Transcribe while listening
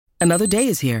Another day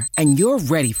is here, and you're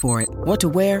ready for it. What to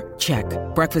wear? Check.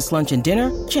 Breakfast, lunch, and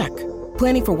dinner? Check.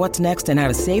 Planning for what's next and how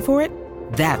to save for it?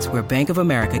 That's where Bank of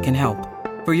America can help.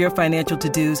 For your financial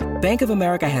to-dos, Bank of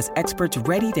America has experts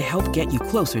ready to help get you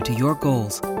closer to your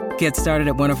goals. Get started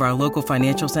at one of our local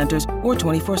financial centers or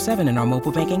 24/7 in our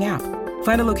mobile banking app.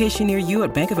 Find a location near you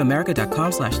at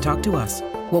bankofamerica.com/talktous.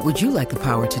 What would you like the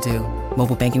power to do?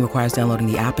 Mobile banking requires downloading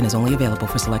the app and is only available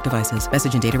for select devices.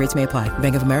 Message and data rates may apply.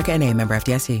 Bank of America N.A., member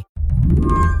FDIC.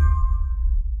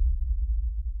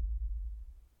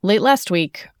 Late last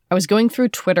week, I was going through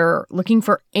Twitter looking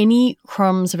for any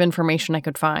crumbs of information I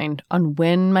could find on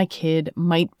when my kid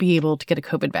might be able to get a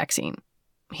COVID vaccine.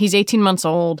 He's 18 months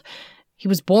old. He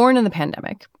was born in the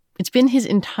pandemic. It's been his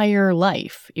entire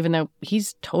life, even though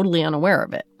he's totally unaware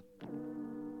of it.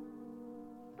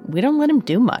 We don't let him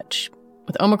do much.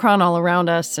 With Omicron all around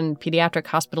us and pediatric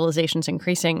hospitalizations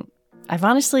increasing, I've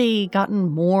honestly gotten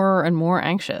more and more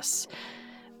anxious.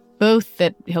 Both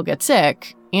that he'll get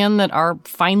sick and that our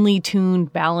finely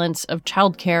tuned balance of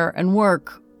childcare and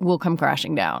work will come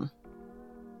crashing down.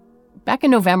 Back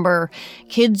in November,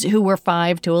 kids who were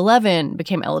 5 to 11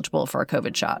 became eligible for a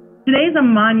COVID shot. Today is a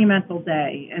monumental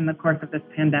day in the course of this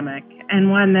pandemic,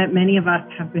 and one that many of us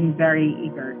have been very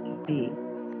eager to see.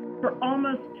 For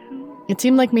almost 2 It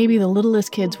seemed like maybe the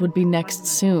littlest kids would be next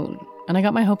soon, and I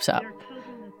got my hopes up.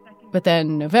 But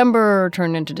then November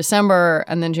turned into December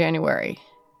and then January,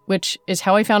 which is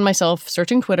how I found myself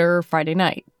searching Twitter Friday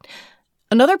night.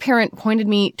 Another parent pointed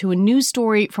me to a news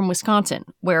story from Wisconsin,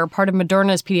 where part of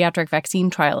Moderna's pediatric vaccine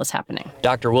trial is happening.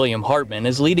 Dr. William Hartman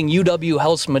is leading UW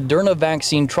Health's Moderna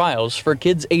vaccine trials for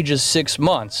kids ages 6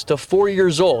 months to 4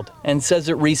 years old and says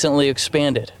it recently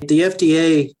expanded. The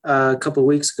FDA a couple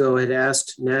weeks ago had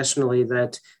asked nationally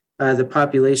that the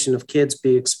population of kids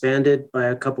be expanded by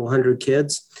a couple hundred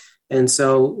kids. And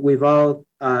so we've all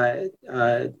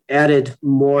added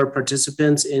more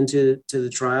participants into the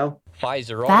trial.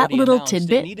 That little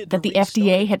tidbit that the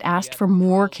FDA had asked for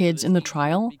more kids in the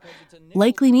trial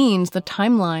likely means the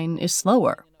timeline is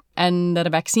slower and that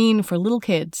a vaccine for little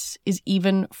kids is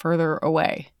even further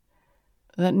away.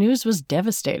 That news was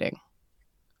devastating.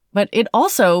 But it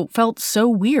also felt so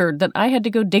weird that I had to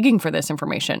go digging for this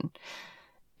information.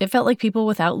 It felt like people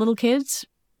without little kids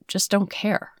just don't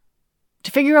care. To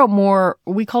figure out more,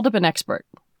 we called up an expert,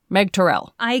 Meg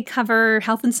Terrell. I cover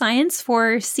health and science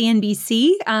for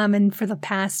CNBC, and for the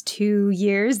past 2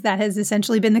 years, that has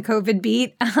essentially been the COVID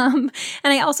beat. And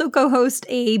I also co-host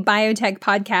a biotech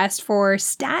podcast for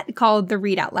STAT called The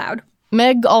Read Out Loud.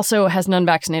 Meg also has an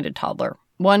unvaccinated toddler,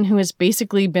 one who has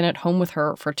basically been at home with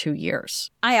her for 2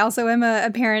 years. I also am a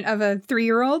parent of a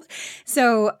 3-year-old.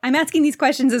 So I'm asking these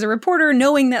questions as a reporter,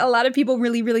 knowing that a lot of people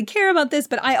really, really care about this,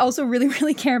 but I also really,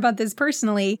 really care about this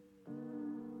personally.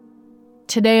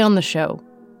 Today on the show,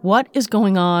 what is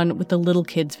going on with the little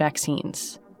kids'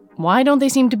 vaccines? Why don't they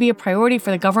seem to be a priority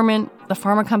for the government, the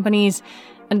pharma companies,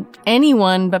 and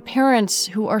anyone but parents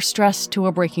who are stressed to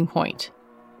a breaking point?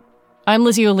 I'm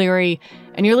Lizzie O'Leary,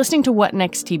 and you're listening to What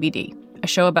Next TBD, a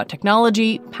show about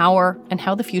technology, power, and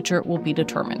how the future will be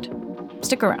determined.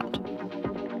 Stick around.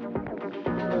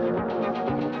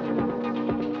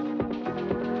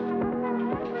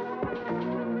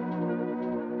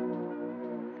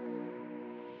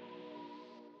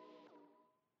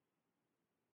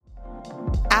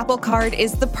 Apple Card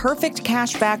is the perfect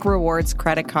cashback rewards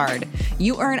credit card.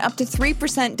 You earn up to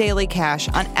 3% daily cash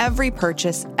on every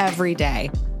purchase every day.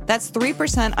 That's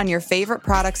 3% on your favorite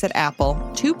products at Apple,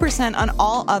 2% on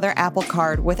all other Apple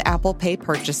Card with Apple Pay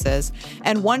purchases,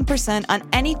 and 1% on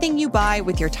anything you buy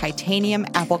with your titanium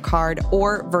Apple Card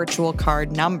or virtual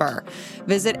card number.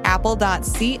 Visit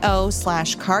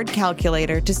apple.co/card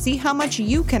calculator to see how much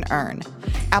you can earn.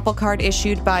 Apple Card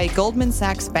issued by Goldman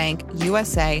Sachs Bank,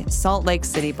 USA, Salt Lake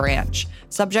City branch.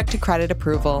 Subject to credit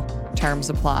approval. Terms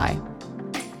apply.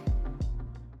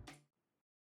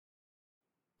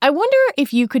 I wonder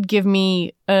if you could give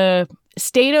me a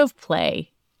state of play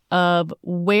of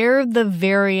where the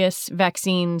various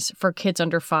vaccines for kids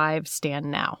under 5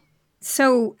 stand now.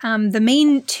 So the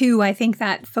main two I think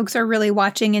that folks are really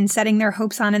watching and setting their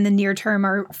hopes on in the near term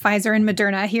are Pfizer and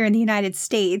Moderna here in the United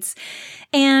States.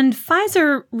 And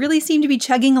Pfizer really seemed to be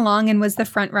chugging along and was the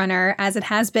front runner, as it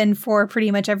has been for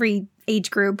pretty much every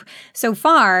age group so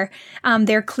far.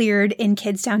 They're cleared in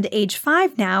kids down to age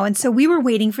 5 now. And so we were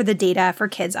waiting for the data for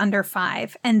kids under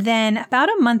 5. And then about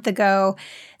a month ago,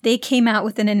 they came out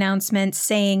with an announcement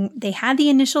saying they had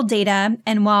the initial data,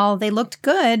 and while they looked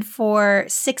good for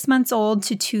 6 months old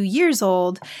to 2 years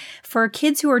old, for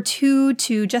kids who are 2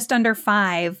 to just under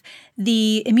 5,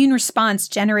 the immune response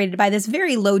generated by this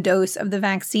very low dose of the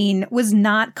vaccine was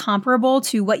not comparable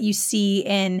to what you see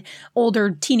in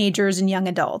older teenagers and young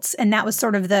adults. And that was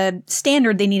sort of the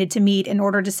standard they needed to meet in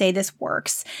order to say this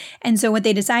works. And so what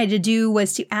they decided to do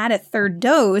was to add a third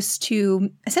dose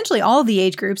to essentially all of the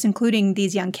age groups, including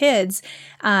these young kids.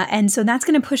 And so that's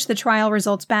going to push the trial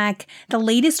results back. The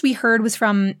latest we heard was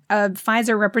from a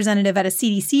Pfizer representative at a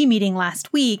CDC meeting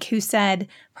last week who said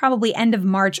probably end of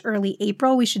March, early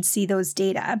April, we should see those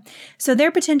data. So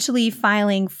they're potentially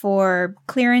filing for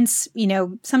clearance,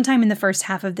 sometime in the first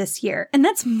half of this year. And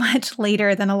that's much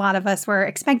later than a lot of us were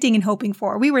expecting and hoping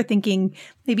for. We were thinking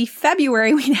maybe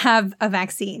February we'd have a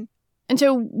vaccine. And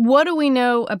so what do we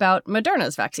know about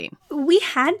Moderna's vaccine? We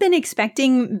had been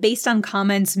expecting, based on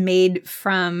comments made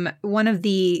from one of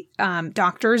the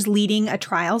doctors leading a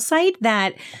trial site,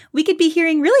 that we could be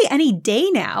hearing really any day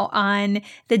now on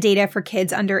the data for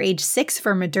kids under age 6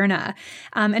 for Moderna.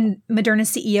 And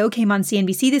Moderna's CEO came on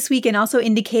CNBC this week and also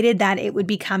indicated that it would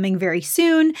be coming very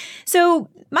soon. So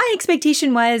my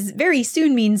expectation was very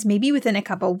soon means maybe within a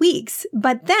couple weeks.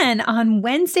 But then on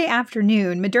Wednesday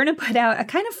afternoon, Moderna put out a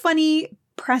kind of funny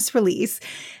press release,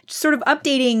 sort of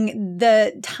updating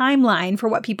the timeline for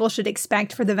what people should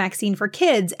expect for the vaccine for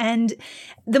kids. And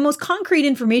the most concrete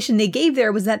information they gave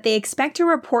there was that they expect to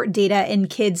report data in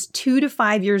kids 2 to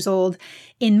 5 years old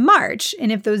in March.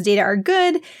 And if those data are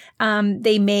good,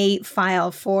 they may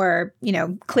file for,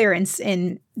 clearance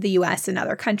in the US and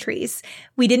other countries.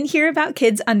 We didn't hear about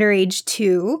kids under age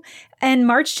 2. And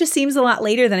March just seems a lot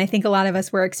later than I think a lot of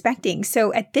us were expecting.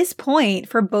 So at this point,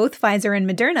 for both Pfizer and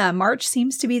Moderna, March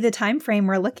seems to be the time frame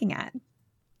we're looking at.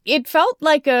 It felt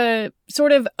like a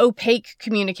sort of opaque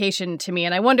communication to me.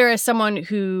 And I wonder, as someone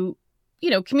who,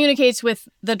 communicates with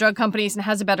the drug companies and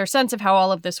has a better sense of how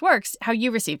all of this works, how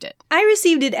you received it. I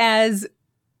received it as,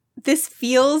 this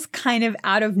feels kind of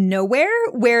out of nowhere.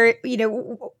 Where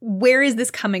is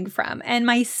this coming from? And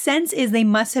my sense is they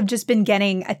must have just been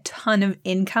getting a ton of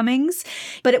incomings.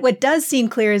 But what does seem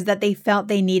clear is that they felt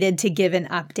they needed to give an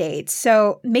update.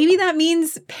 So maybe that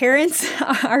means parents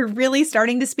are really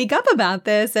starting to speak up about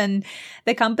this, and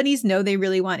the companies know they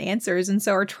really want answers and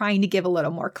so are trying to give a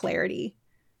little more clarity.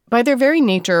 By their very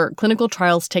nature, clinical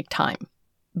trials take time.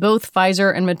 Both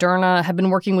Pfizer and Moderna have been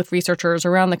working with researchers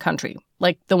around the country,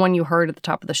 like the one you heard at the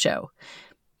top of the show.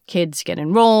 Kids get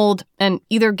enrolled and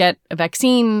either get a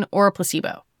vaccine or a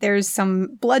placebo. There's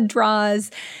some blood draws.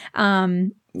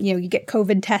 You get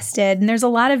COVID tested, and there's a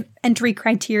lot of entry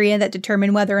criteria that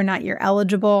determine whether or not you're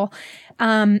eligible.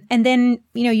 And then,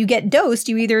 you get dosed.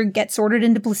 You either get sorted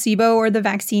into placebo or the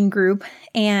vaccine group,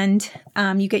 and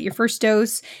you get your first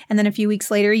dose, and then a few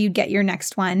weeks later, you get your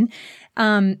next one.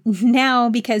 Now,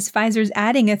 because Pfizer's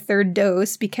adding a third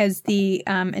dose because the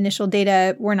initial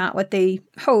data were not what they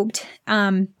hoped,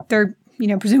 they're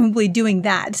presumably doing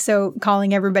that. So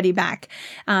calling everybody back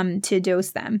to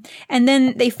dose them. And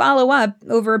then they follow up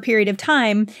over a period of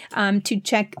time to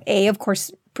check, of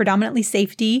course, predominantly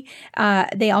safety.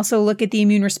 They also look at the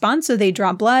immune response. So they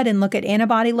draw blood and look at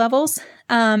antibody levels.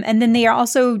 And then they are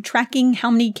also tracking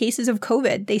how many cases of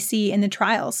COVID they see in the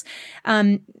trials.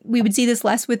 We would see this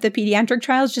less with the pediatric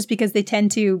trials just because they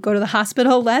tend to go to the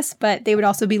hospital less, but they would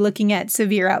also be looking at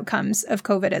severe outcomes of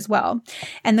COVID as well.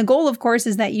 And the goal, of course,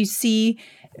 is that you see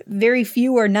very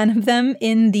few or none of them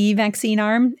in the vaccine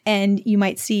arm, and you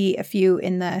might see a few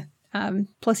in the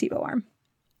placebo arm.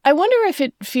 I wonder if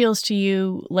it feels to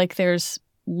you like there's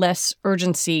less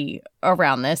urgency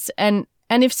around this. And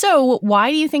if so, why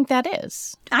do you think that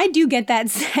is? I do get that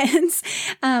sense.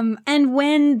 And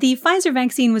when the Pfizer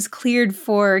vaccine was cleared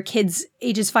for kids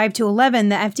ages 5 to 11,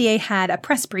 the FDA had a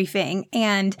press briefing,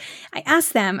 and I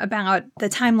asked them about the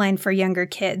timeline for younger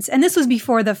kids. And this was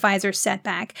before the Pfizer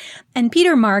setback. And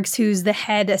Peter Marks, who's the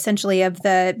head essentially of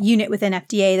the unit within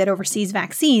FDA that oversees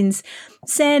vaccines,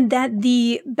 said that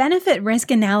the benefit risk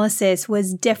analysis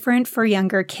was different for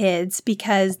younger kids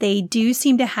because they do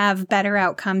seem to have better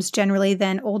outcomes generally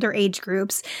than older age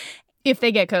groups. If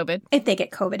they get COVID. If they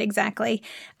get COVID, exactly.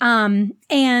 And,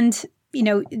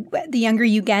 the younger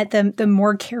you get, the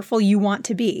more careful you want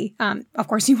to be. Of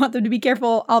course, you want them to be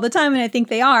careful all the time, and I think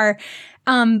they are.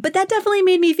 But that definitely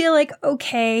made me feel like,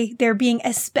 okay, they're being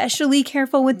especially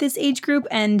careful with this age group,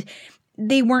 and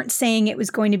they weren't saying it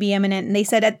was going to be imminent. And they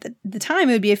said at the time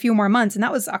it would be a few more months, and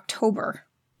that was October.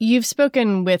 You've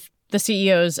spoken with the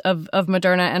CEOs of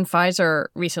Moderna and Pfizer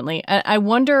recently. I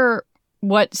wonder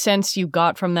what sense you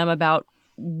got from them about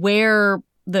where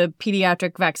the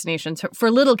pediatric vaccinations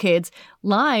for little kids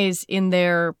lies in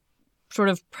their sort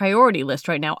of priority list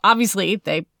right now. Obviously,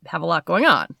 they have a lot going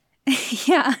on.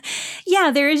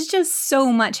 Yeah, there is just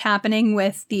so much happening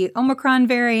with the Omicron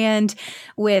variant,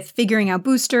 with figuring out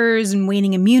boosters and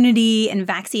waning immunity and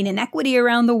vaccine inequity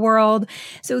around the world.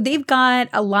 So they've got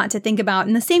a lot to think about.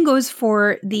 And the same goes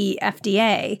for the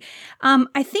FDA.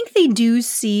 I think they do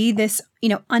see this,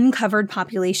 uncovered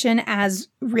population as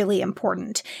really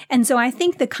important. And so I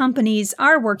think the companies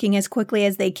are working as quickly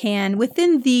as they can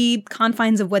within the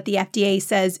confines of what the FDA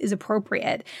says is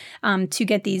appropriate to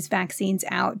get these vaccines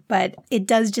out. But it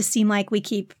does just seem like we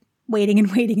keep waiting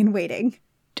and waiting and waiting.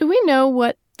 Do we know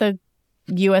what the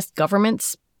U.S.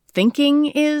 government's thinking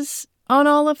is on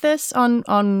all of this,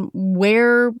 on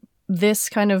where this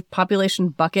kind of population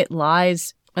bucket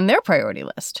lies on their priority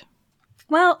list?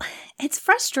 Well, it's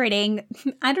frustrating.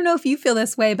 I don't know if you feel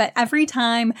this way, but every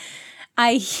time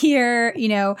I hear,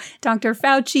 Dr.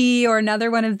 Fauci or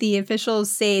another one of the officials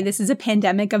say this is a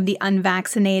pandemic of the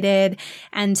unvaccinated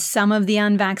and some of the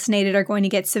unvaccinated are going to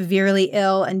get severely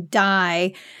ill and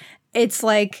die, it's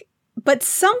like, but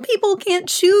some people can't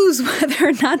choose whether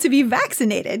or not to be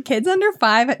vaccinated. Kids under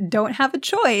 5 don't have a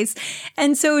choice.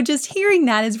 And so just hearing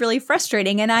that is really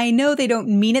frustrating. And I know they don't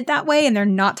mean it that way, and they're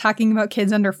not talking about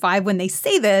kids under 5 when they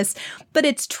say this, but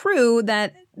it's true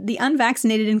that the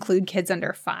unvaccinated include kids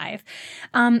under 5.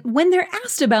 When they're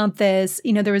asked about this,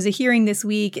 there was a hearing this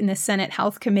week in the Senate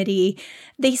Health Committee.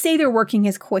 They say they're working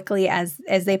as quickly as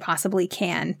they possibly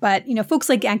can. But, folks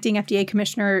like Acting FDA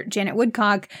Commissioner Janet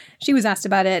Woodcock, she was asked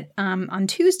about it on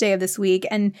Tuesday of this week.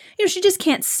 And, she just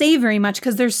can't say very much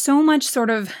because there's so much sort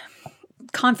of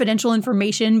confidential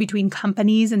information between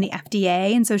companies and the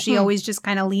FDA. And so she always just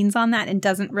kind of leans on that and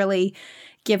doesn't really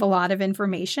give a lot of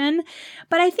information.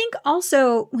 But I think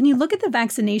also when you look at the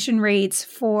vaccination rates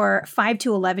for 5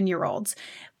 to 11-year-olds,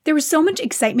 there was so much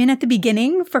excitement at the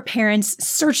beginning for parents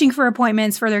searching for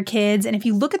appointments for their kids. And if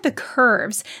you look at the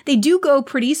curves, they do go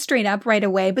pretty straight up right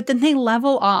away, but then they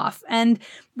level off. And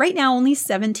right now, only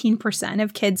 17%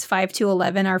 of kids 5 to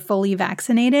 11 are fully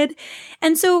vaccinated.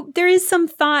 And so there is some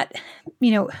thought,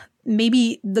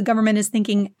 maybe the government is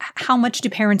thinking, how much do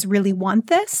parents really want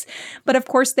this? But of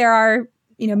course, there are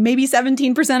maybe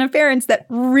 17% of parents that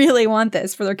really want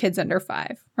this for their kids under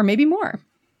 5, or maybe more.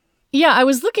 Yeah, I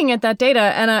was looking at that data,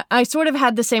 and I sort of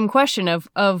had the same question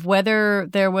of whether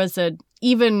there was a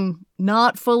even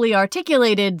not fully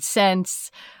articulated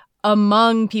sense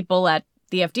among people at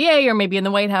the FDA or maybe in the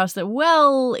White House that,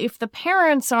 well, if the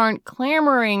parents aren't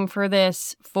clamoring for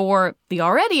this for the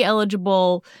already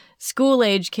eligible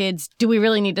school-age kids, do we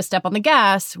really need to step on the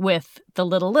gas with the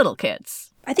little kids?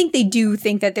 I think they do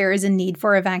think that there is a need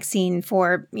for a vaccine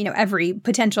for, every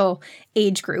potential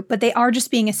age group, but they are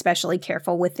just being especially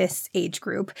careful with this age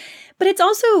group. But it's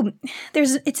also,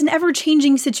 it's an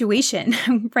ever-changing situation,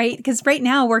 right? Because right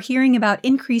now we're hearing about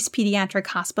increased pediatric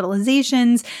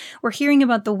hospitalizations. We're hearing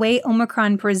about the way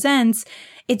Omicron presents.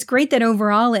 It's great that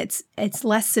overall it's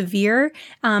less severe,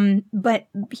 but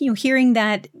hearing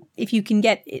that if you can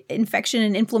get infection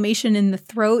and inflammation in the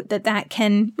throat, that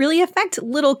can really affect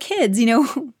little kids.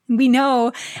 We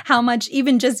know how much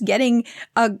even just getting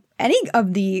any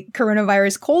of the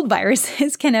coronavirus cold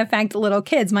viruses can affect little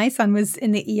kids. My son was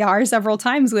in the ER several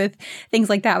times with things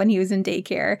like that when he was in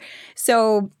daycare.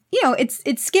 So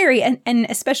it's scary, and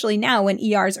especially now when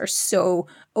ERs are so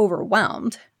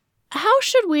overwhelmed. How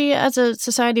should we, as a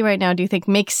society right now, do you think,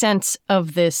 make sense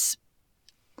of this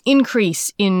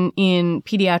increase in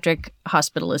pediatric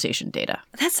hospitalization data?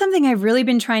 That's something I've really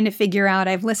been trying to figure out.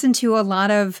 I've listened to a lot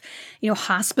of,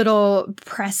 hospital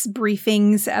press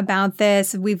briefings about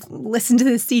this. We've listened to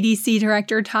the CDC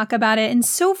director talk about it. And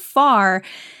so far,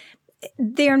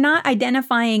 they're not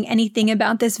identifying anything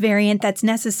about this variant that's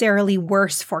necessarily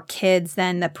worse for kids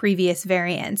than the previous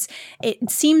variants. It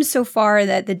seems so far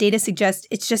that the data suggests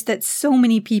it's just that so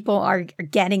many people are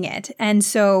getting it. And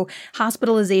so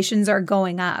hospitalizations are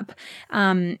going up.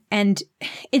 And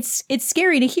it's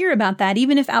scary to hear about that,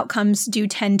 even if outcomes do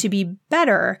tend to be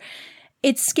better.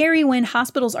 It's scary when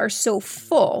hospitals are so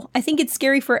full. I think it's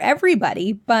scary for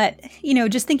everybody, but,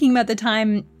 just thinking about the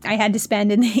time I had to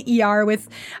spend in the ER with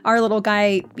our little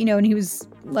guy, and he was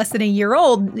less than a year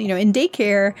old, in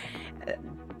daycare,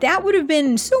 that would have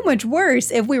been so much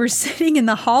worse if we were sitting in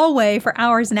the hallway for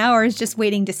hours and hours just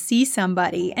waiting to see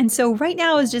somebody. And so right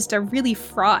now is just a really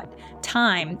fraught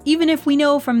time, even if we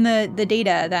know from the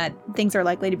data that things are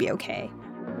likely to be okay.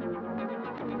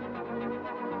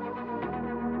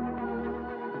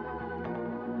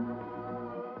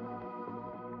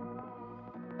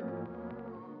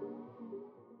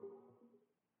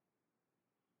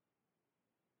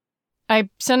 I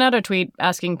sent out a tweet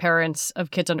asking parents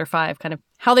of kids under 5 kind of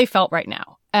how they felt right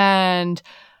now. And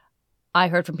I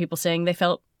heard from people saying they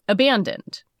felt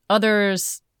abandoned.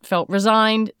 Others felt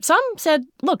resigned. Some said,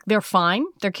 look, they're fine.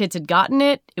 Their kids had gotten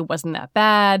it. It wasn't that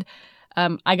bad.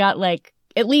 I got like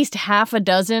at least half a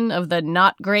dozen of the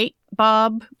not great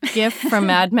Bob gif from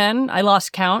Mad Men. I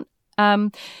lost count.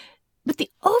 But the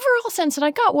overall sense that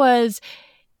I got was,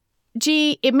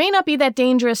 gee, it may not be that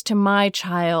dangerous to my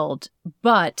child,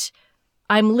 but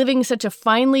I'm living such a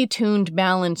finely tuned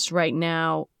balance right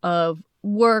now of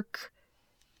work,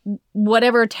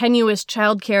 whatever tenuous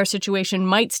childcare situation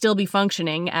might still be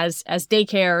functioning as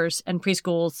daycares and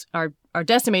preschools are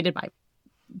decimated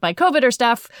by COVID or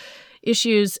staff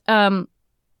issues,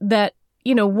 that,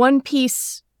 one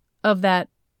piece of that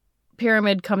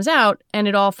pyramid comes out and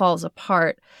it all falls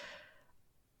apart.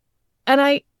 And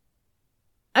I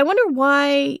wonder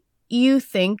why you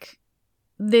think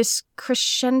this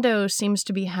crescendo seems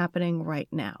to be happening right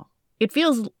now. It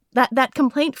feels that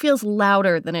complaint feels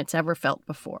louder than it's ever felt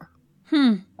before.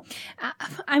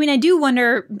 I mean, I do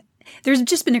wonder. There's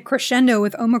just been a crescendo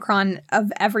with Omicron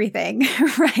of everything,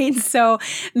 right? So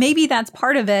maybe that's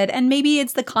part of it. And maybe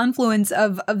it's the confluence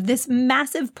of this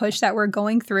massive push that we're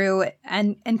going through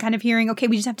and kind of hearing, okay,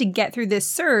 we just have to get through this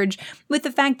surge, with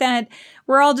the fact that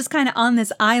we're all just kind of on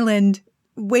this island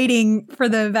waiting for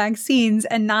the vaccines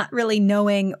and not really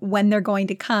knowing when they're going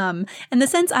to come. And the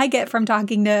sense I get from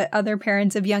talking to other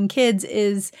parents of young kids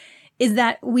is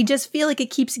that we just feel like it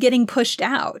keeps getting pushed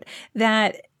out,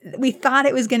 that we thought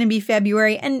it was going to be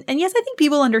February. And yes, I think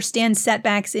people understand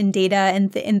setbacks in data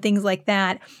and things like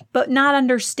that, but not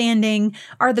understanding,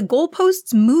 are the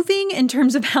goalposts moving in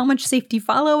terms of how much safety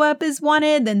follow-up is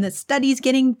wanted? And the study's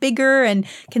getting bigger. And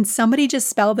can somebody just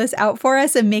spell this out for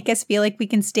us and make us feel like we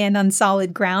can stand on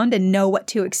solid ground and know what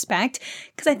to expect?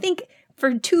 Because I think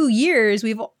for 2 years,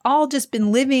 we've all just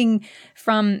been living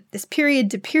from this period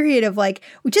to period of like,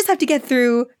 we just have to get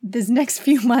through this next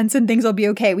few months and things will be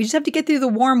okay. We just have to get through the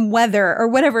warm weather or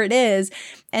whatever it is.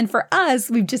 And for us,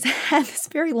 we've just had this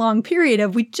very long period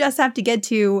of we just have to get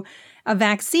to a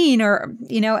vaccine or,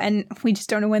 and we just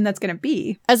don't know when that's going to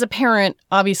be. As a parent,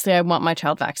 obviously, I want my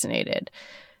child vaccinated.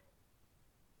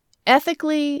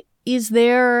 Ethically, is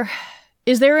there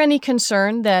any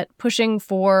concern that pushing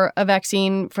for a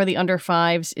vaccine for the under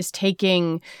fives is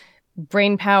taking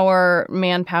brain power,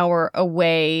 manpower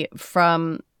away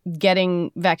from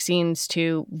getting vaccines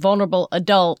to vulnerable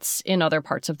adults in other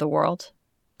parts of the world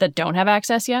that don't have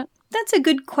access yet? That's a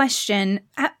good question.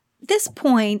 At this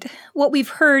point, what we've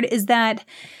heard is that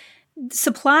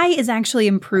supply is actually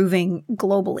improving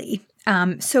globally.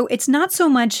 So it's not so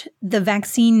much the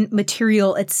vaccine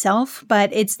material itself,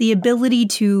 but it's the ability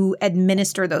to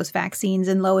administer those vaccines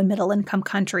in low and middle income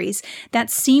countries. That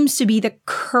seems to be the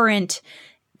current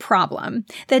problem.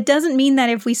 That doesn't mean that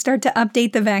if we start to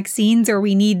update the vaccines or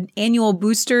we need annual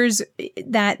boosters,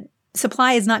 that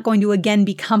supply is not going to again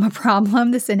become a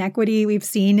problem. This inequity we've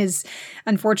seen is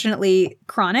unfortunately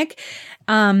chronic.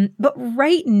 But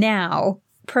right now,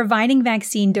 providing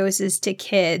vaccine doses to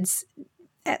kids,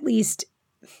 at least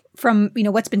from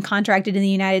what's been contracted in the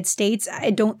United States, I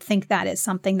don't think that is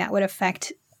something that would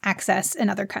affect access in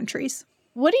other countries.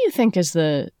 What do you think is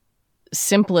the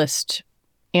simplest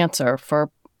answer for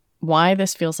why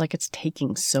this feels like it's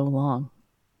taking so long?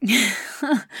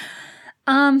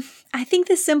 I think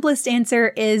the simplest answer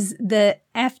is the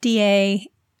FDA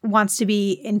wants to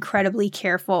be incredibly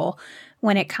careful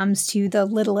when it comes to the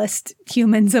littlest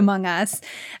humans among us.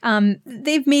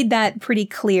 They've made that pretty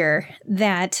clear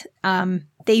that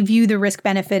they view the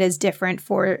risk-benefit as different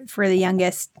for the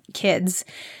youngest kids.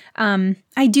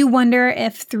 I do wonder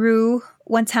if through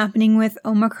what's happening with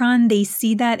Omicron, they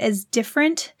see that as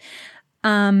different,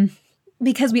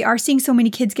 because we are seeing so many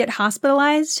kids get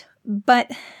hospitalized, but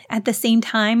at the same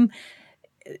time,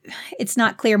 it's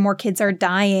not clear more kids are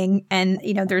dying, and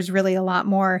there's really a lot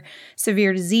more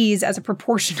severe disease as a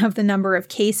proportion of the number of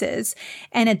cases.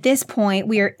 And at this point,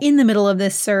 we are in the middle of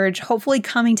this surge, hopefully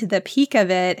coming to the peak of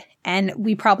it, and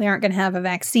we probably aren't going to have a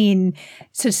vaccine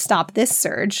to stop this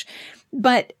surge.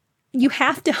 But you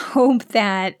have to hope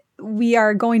that we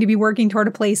are going to be working toward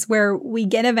a place where we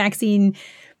get a vaccine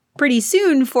pretty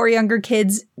soon for younger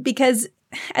kids, because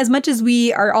as much as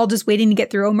we are all just waiting to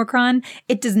get through Omicron,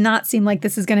 it does not seem like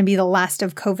this is going to be the last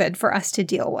of COVID for us to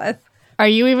deal with. Are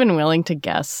you even willing to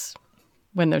guess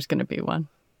when there's going to be one?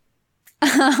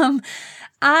 I'll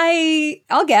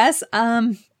guess.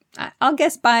 I'll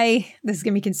guess by, this is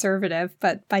going to be conservative,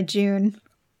 but by June.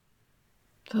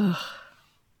 Ugh.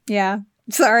 Yeah.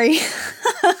 Sorry.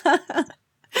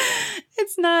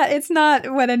 It's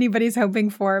not what anybody's hoping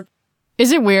for.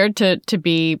 Is it weird to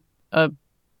be a,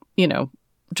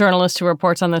 journalist who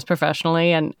reports on this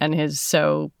professionally and is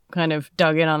so kind of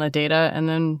dug in on the data and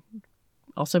then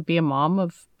also be a mom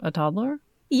of a toddler?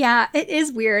 Yeah, it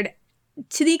is weird.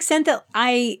 To the extent that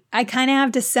I kind of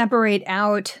have to separate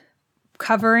out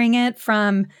covering it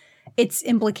from its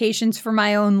implications for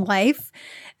my own life.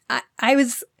 I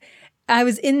was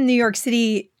in New York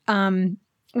City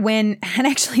when I had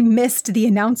actually missed the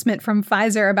announcement from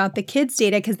Pfizer about the kids'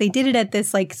 data, because they did it at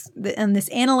this on this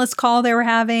analyst call they were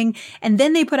having, and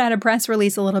then they put out a press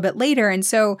release a little bit later. And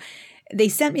so they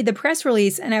sent me the press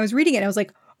release, and I was reading it, and I was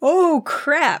like, oh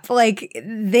crap, like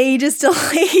they just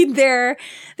delayed their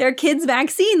kids'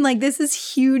 vaccine. Like, this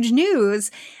is huge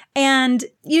news. And,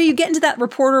 you get into that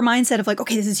reporter mindset of like,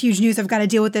 okay, this is huge news. I've got to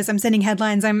deal with this. I'm sending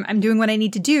headlines. I'm doing what I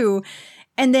need to do.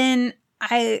 And then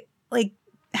I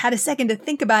had a second to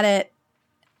think about it.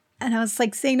 And I was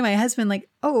like saying to my husband, like,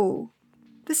 oh,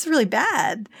 this is really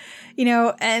bad,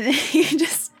 and you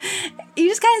just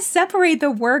kind of separate the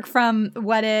work from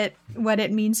what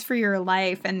it means for your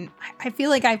life. And I feel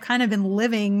like I've kind of been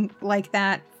living like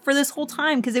that for this whole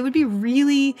time, because it would be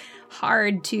really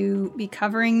hard to be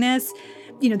covering this,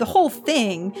 the whole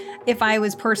thing, if I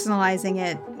was personalizing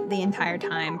it the entire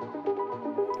time.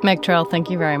 Meg Terrell,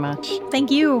 thank you very much. Thank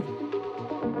you.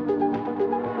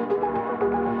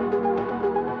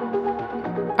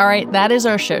 All right, that is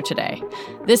our show today.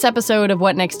 This episode of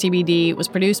What Next TBD was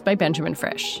produced by Benjamin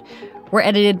Frisch. We're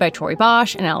edited by Tori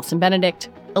Bosch and Allison Benedict.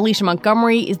 Alicia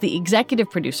Montgomery is the executive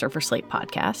producer for Slate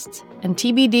Podcasts, and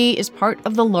TBD is part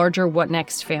of the larger What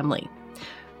Next family.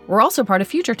 We're also part of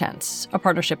Future Tense, a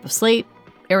partnership of Slate,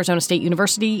 Arizona State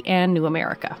University, and New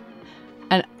America.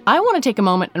 And I want to take a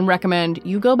moment and recommend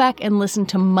you go back and listen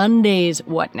to Monday's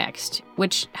What Next,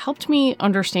 which helped me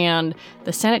understand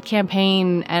the Senate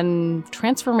campaign and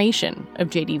transformation of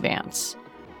J.D. Vance.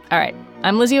 All right,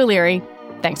 I'm Lizzie O'Leary.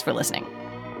 Thanks for listening.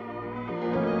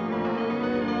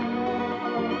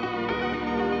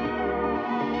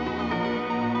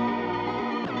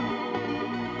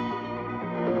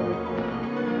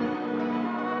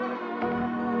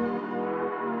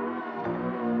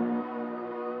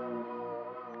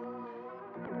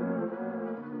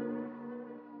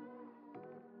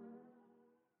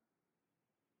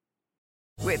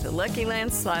 With the Lucky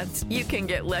Land Slots, you can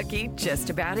get lucky just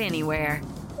about anywhere.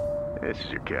 This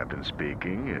is your captain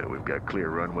speaking. We've got clear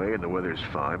runway and the weather's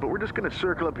fine, but we're just going to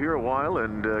circle up here a while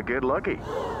and get lucky.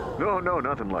 No,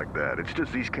 nothing like that. It's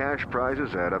just these cash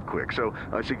prizes add up quick. So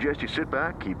I suggest you sit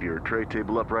back, keep your tray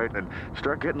table upright, and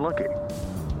start getting lucky.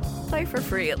 Play for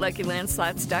free at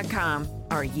LuckyLandSlots.com.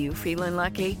 Are you feeling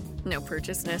lucky? No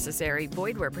purchase necessary.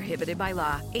 Void where prohibited by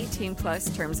law.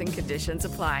 18+ terms and conditions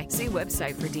apply. See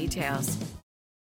website for details.